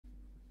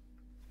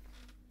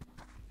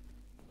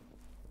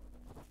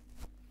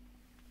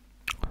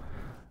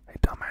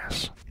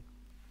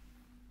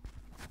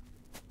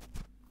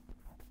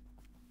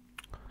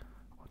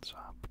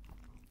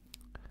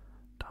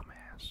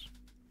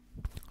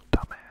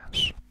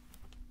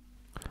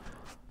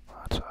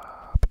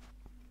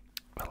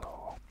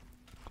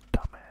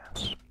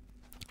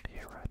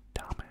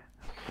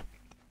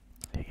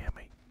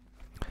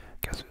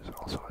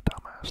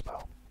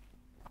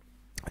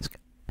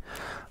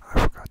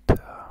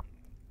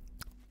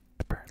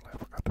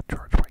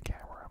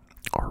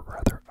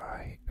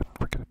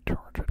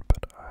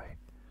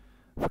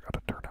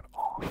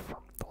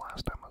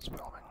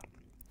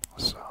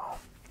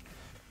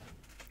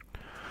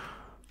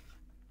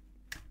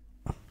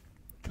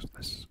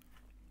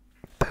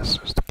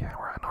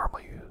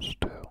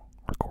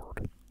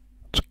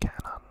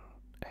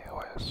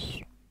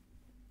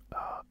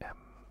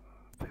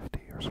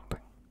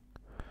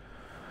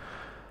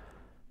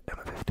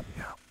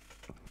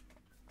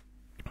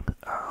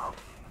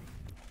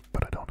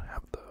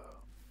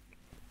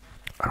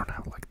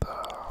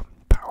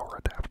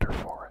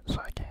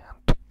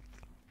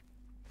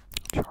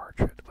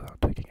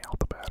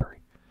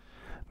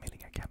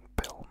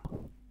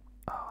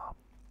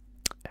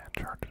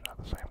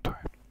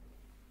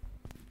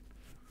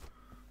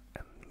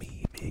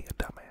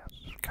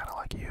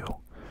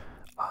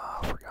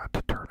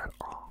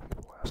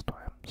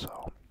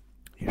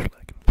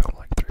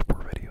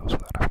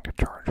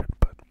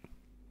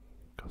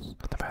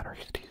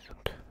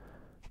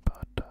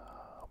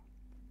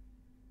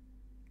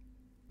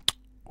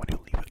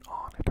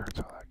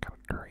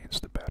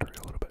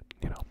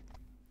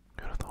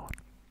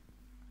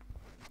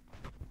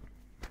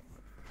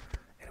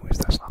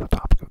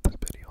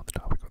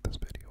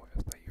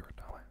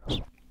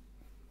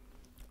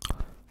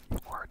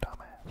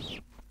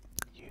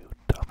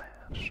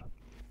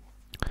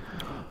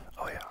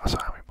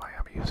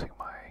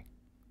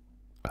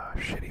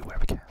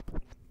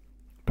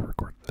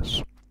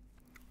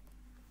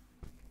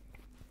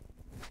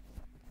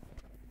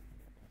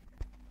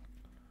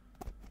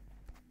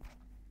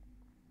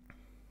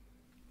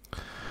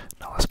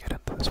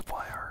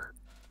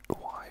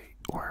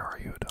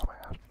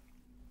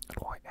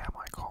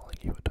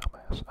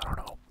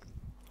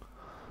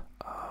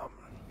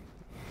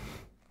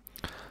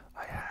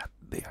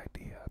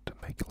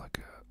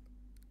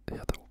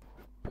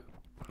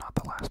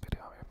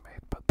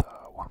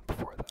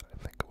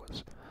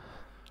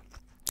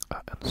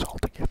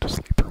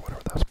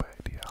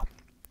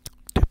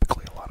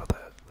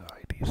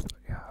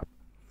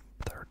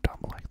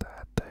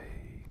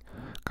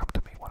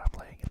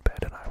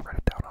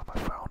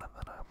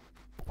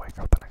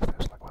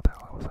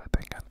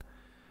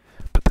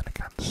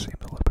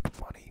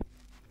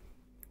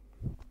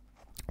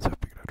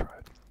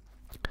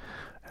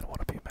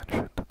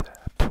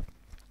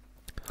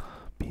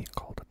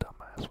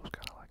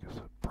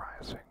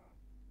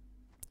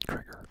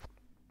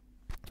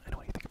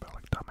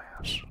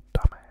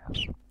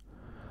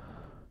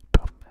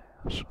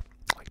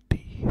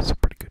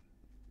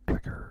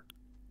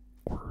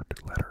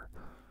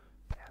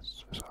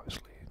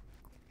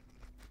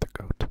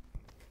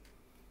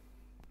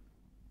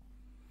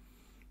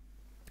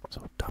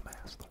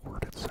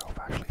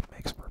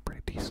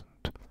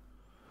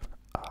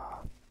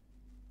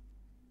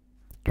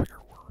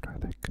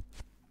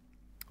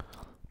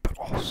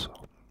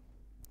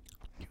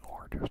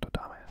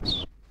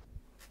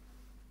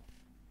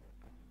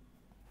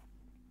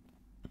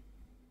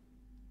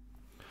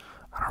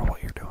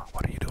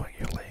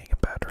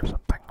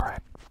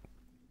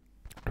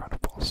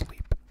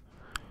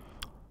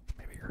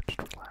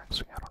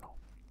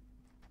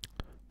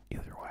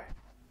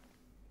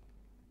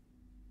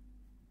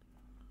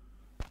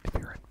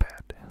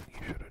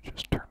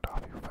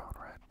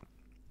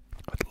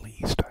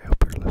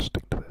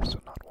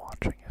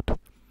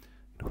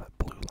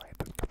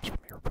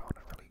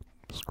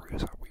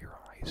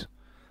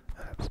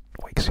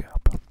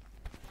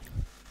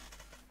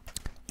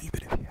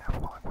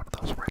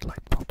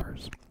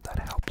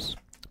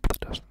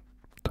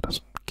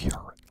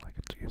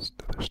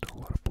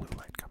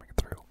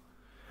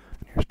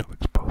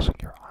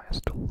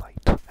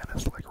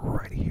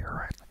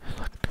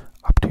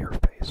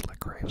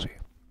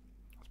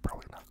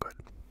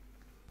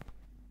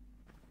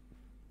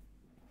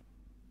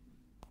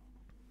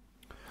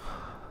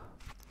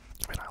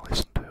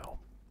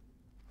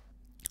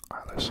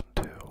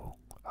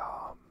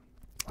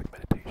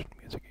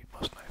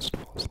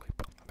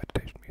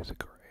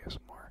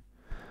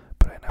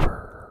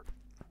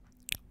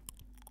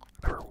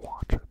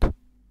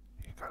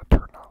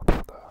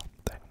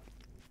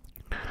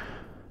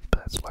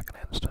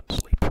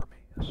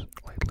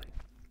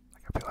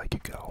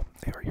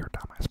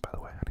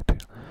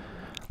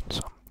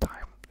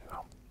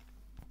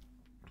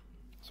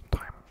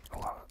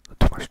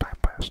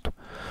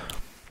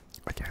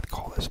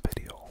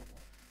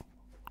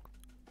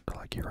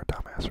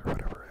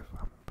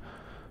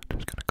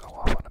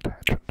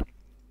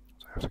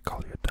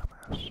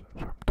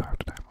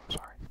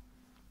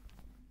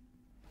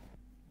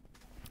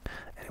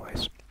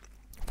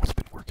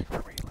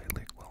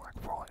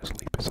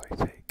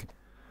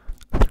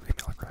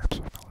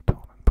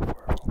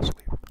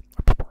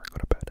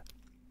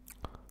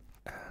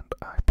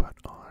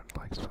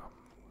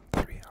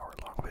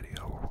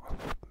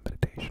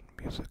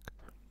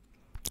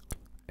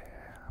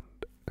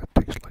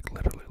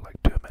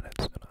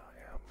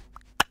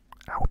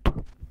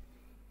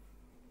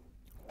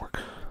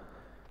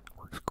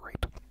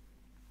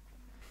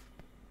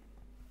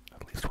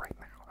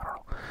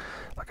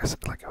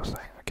like I was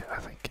saying, okay, I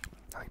think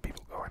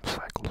people go in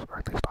cycles, or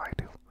at least I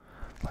do.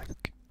 Like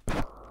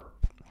for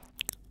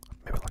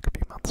maybe like a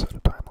few months at a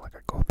time. Like I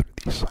go through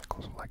these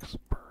cycles, like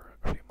for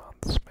a few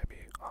months,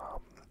 maybe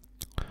I'll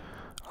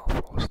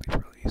fall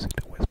asleep really easy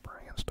to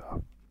whispering and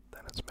stuff.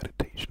 Then it's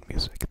meditation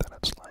music. Then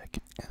it's like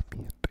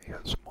ambient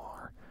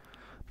ASMR.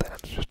 Then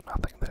it's just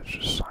nothing. Then it's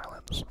just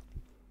silence.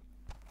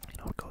 You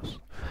know, it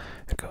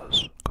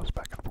goes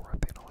back and forth.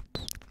 You know,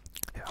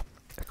 yeah,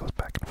 it goes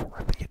back and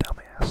forth. You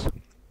dumbass,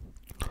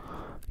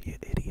 you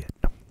idiot,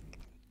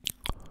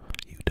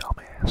 you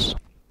dumbass.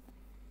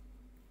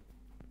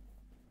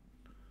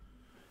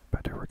 But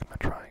I do recommend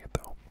trying it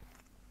though.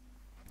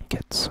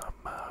 Get some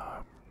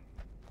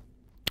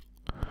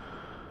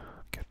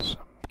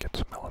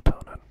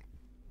melatonin.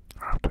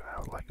 I don't have to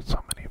have like so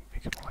many.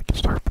 You can like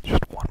start with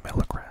just 1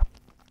 milligram.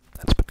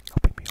 That's been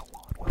helping me a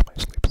lot with my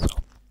sleep. So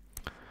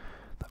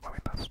I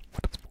mean that's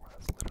what it's for.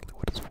 That's literally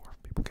what it's for.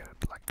 People get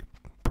it like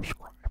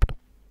prescribed.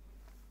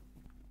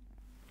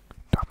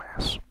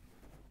 Dumbass.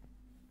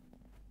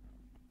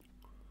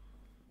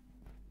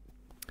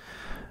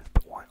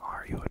 But why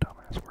are you a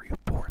dumbass? Were you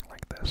born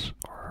like this,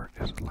 or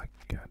is it like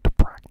to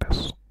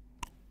practice?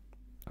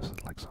 Is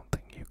it like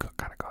something you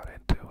kind of got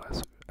into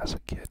as a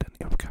kid, and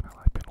you've kind of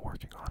like been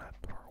working on it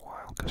for a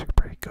while because you're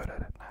pretty good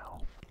at it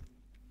now,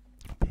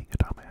 being a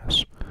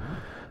dumbass?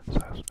 So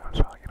I was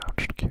you know, I'm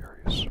just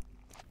curious.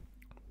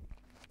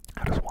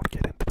 I just want to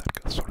get into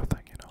that sort of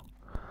thing, you know.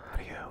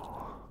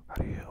 How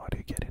do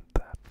you get into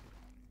that?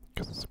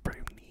 Because it's a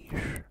pretty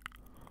niche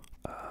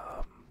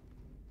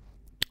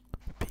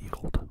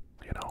field,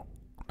 you know.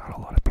 Not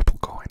a lot of people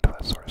go into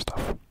that sort of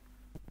stuff.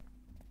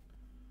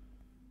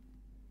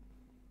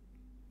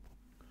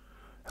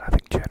 And I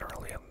think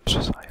generally in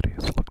society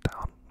it's looked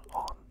down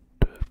on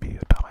to be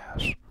a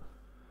dumbass.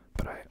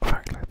 But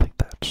frankly I think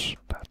that's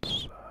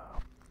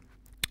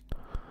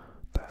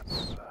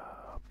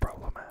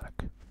problematic.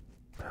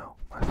 No,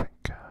 I think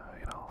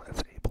you know,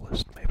 it's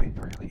ableist maybe,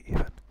 really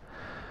even.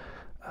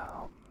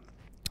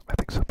 I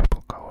think some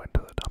people go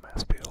into the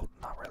dumbass field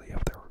not really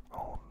of their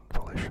own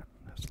volition.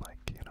 It's like,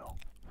 you know,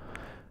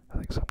 I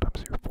think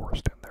sometimes you're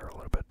forced in there a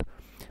little bit.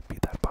 Be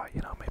that by,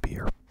 you know, maybe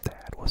your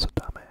dad was a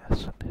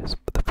dumbass, and his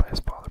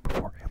father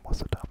before him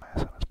was a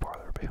dumbass, and his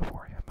father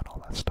before him, and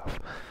all that stuff.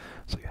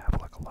 So you have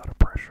like a lot of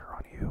pressure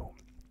on you,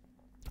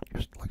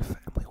 just like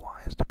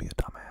family-wise, to be a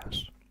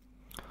dumbass.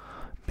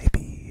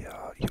 Maybe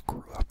you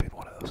grew up in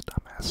one of those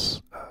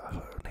dumbass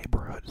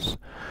neighborhoods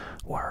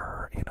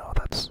where, you know,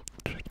 that's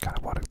just kind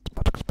of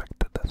what's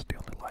expected. That's the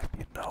only life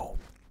you know,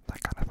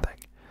 that kind of thing.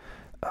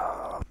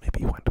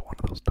 Maybe you went to one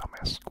of those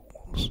dumbass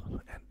schools,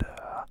 and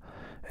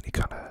you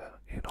kind of,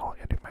 you know,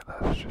 and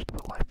that's just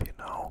the life you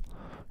know.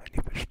 And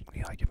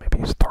you know, maybe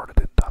you started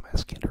in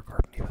dumbass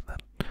kindergarten even then,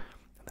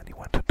 and then you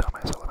went to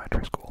dumbass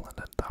elementary school, and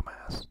then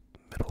dumbass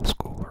middle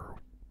school or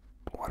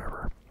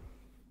whatever.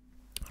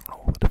 I don't know,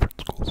 all the different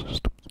school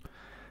systems,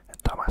 and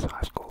dumbass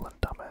high school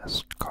and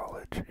dumbass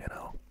college, you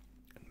know.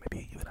 And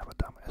maybe you even have a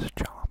dumbass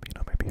job, you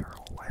know. Maybe your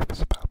whole life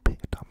is about being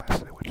a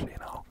dumbass, which, you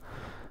know,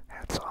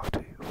 hats off to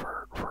you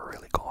for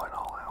really going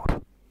all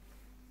out.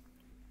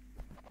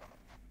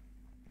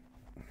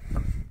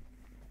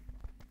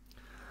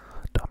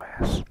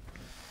 Dumbass.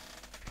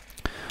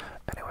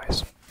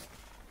 Anyways,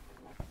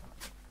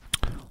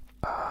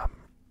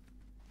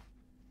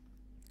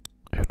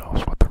 who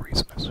knows what the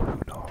reason is?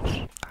 Who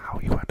knows how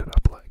you ended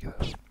up like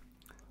this?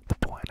 The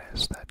point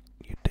is that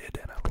you did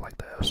end up like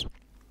this.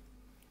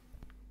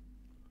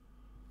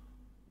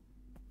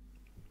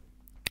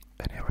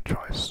 And you have a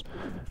choice.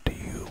 Do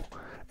you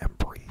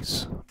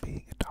embrace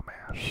being a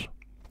dumbass?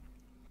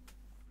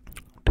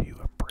 Do you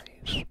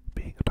embrace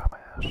being a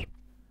dumbass?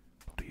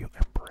 Do you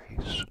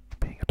embrace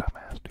being a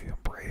dumbass? Do you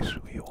embrace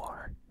who you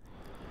are?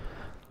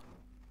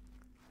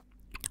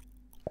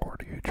 Or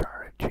do you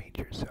try to change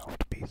yourself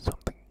to be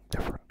something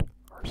different,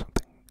 or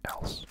something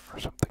else, or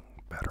something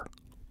better?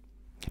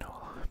 You know,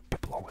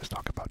 people always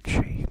talk about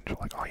change,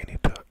 like, oh, you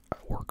need to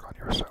work on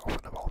yourself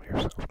and evolve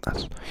yourself.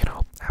 That's, you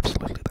know,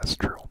 absolutely, that's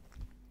true.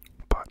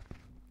 But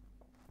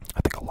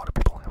I think a lot of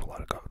people have a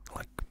lot of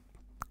like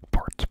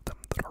parts of them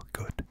that are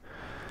good,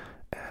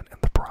 and in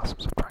the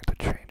process of trying to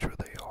change who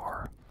they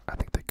are, I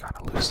think they kind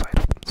of lose sight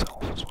of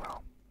themselves as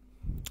well.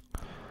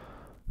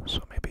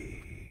 So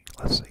maybe,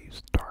 let's say you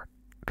start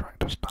trying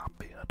to stop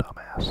being a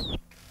dumbass.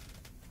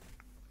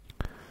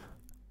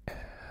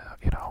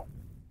 You know,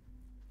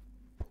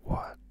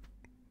 what?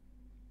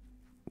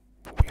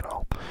 You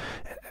know,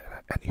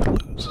 and you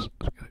lose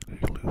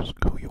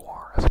who you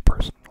are as a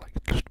person, like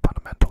just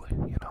fundamentally,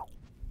 you know.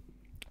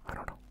 I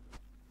don't know.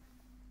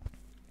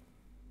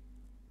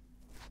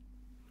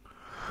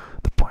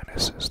 The point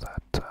is